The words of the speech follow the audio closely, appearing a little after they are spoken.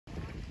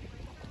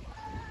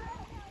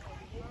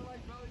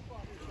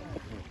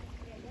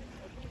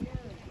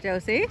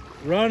Josie?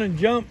 Run and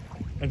jump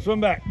and swim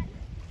back.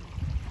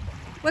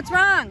 What's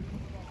wrong?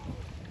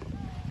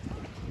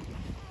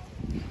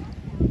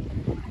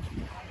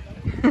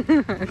 I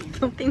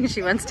don't think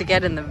she wants to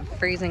get in the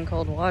freezing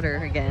cold water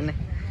again.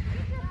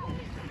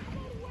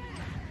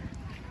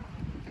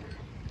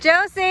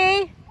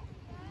 Josie!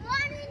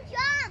 Run and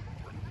jump!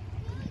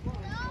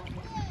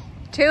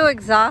 Too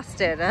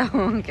exhausted. Oh,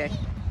 okay.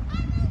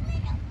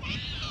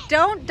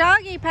 Don't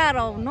doggy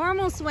paddle.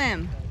 Normal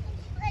swim.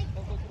 Like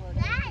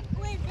that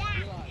with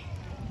that.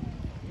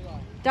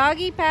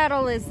 Doggy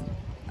paddle is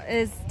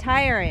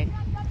tiring.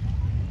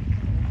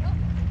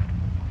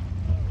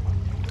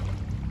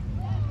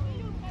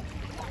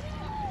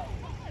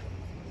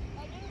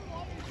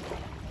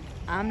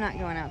 I'm not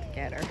going out to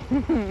get her.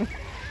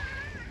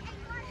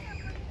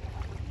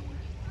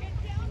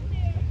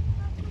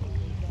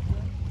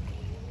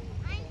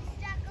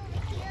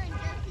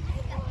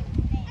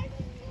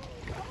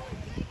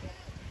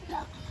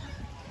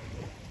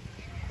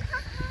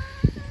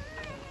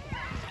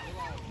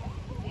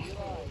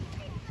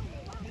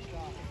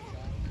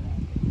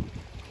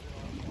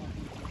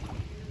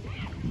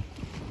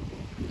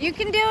 You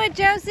can do it,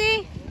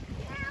 Josie.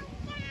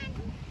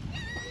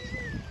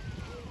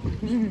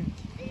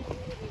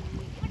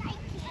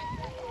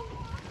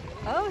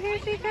 Oh, here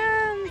she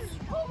comes.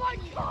 Oh my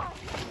God.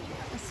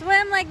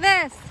 Swim like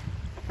this.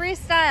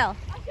 Freestyle.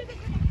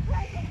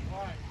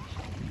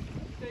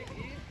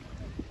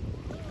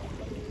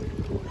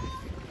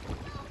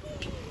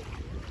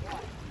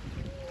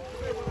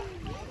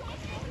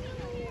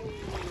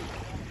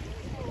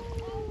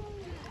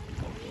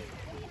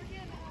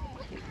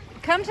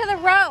 Come to the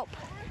rope.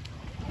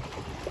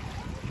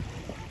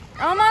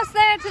 Almost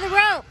there to the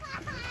rope.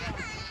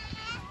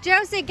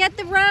 Josie, get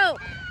the rope.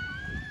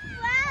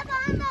 Grab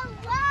on the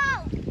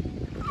rope.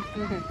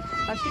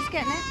 Oh, she's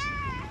getting it.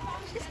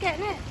 She's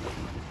getting it.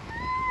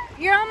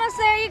 You're almost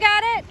there. You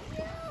got it.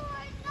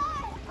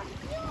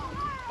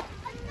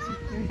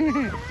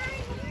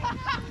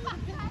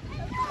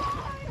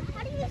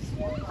 How do you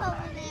swim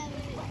over there?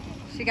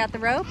 She got the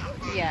rope?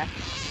 Yeah.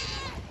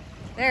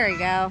 There you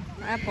go.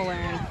 I pull her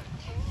in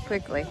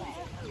quickly.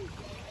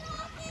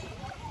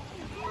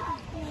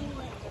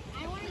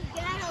 I want to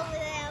get over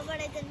there, but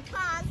it's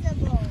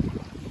impossible.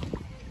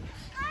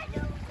 I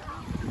don't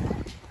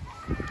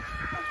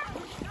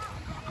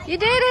know. You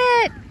did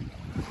it!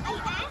 I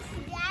asked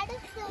Dad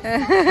if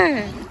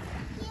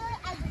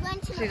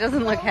so. She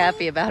doesn't look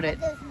happy about it.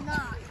 Does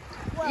not.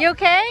 Well, You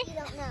okay? You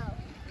don't know.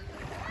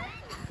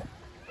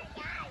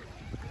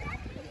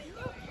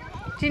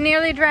 You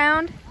nearly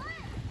drowned?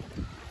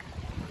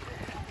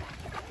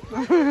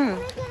 Can I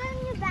get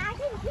on your back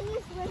and can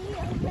you swing me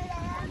over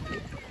there?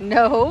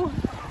 No.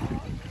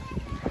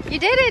 You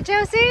did it,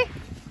 Josie.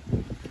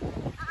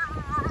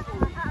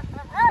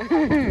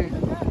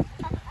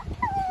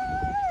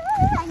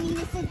 I need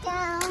to sit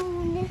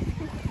down.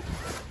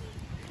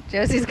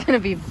 Josie's gonna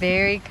be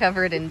very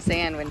covered in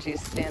sand when she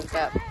stands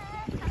up.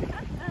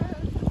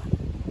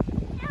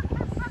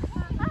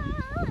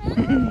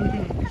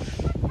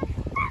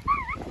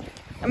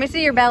 Let me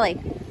see your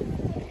belly.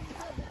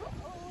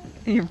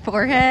 Your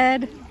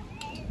forehead.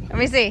 Let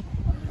me see.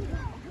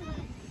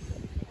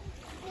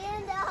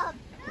 Stand up.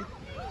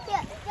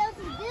 Here,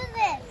 Josie, do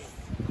this.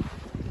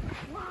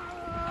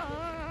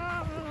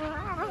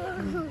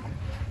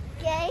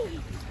 Okay.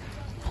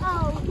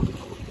 Oh.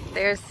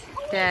 There's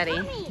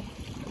Daddy. Mommy.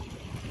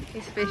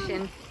 He's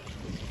fishing.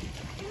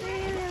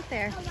 Way out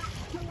there.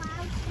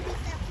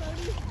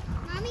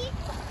 Mommy?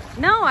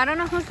 No, I don't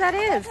know whose that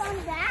is.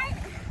 On that?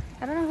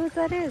 I don't know whose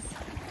that is.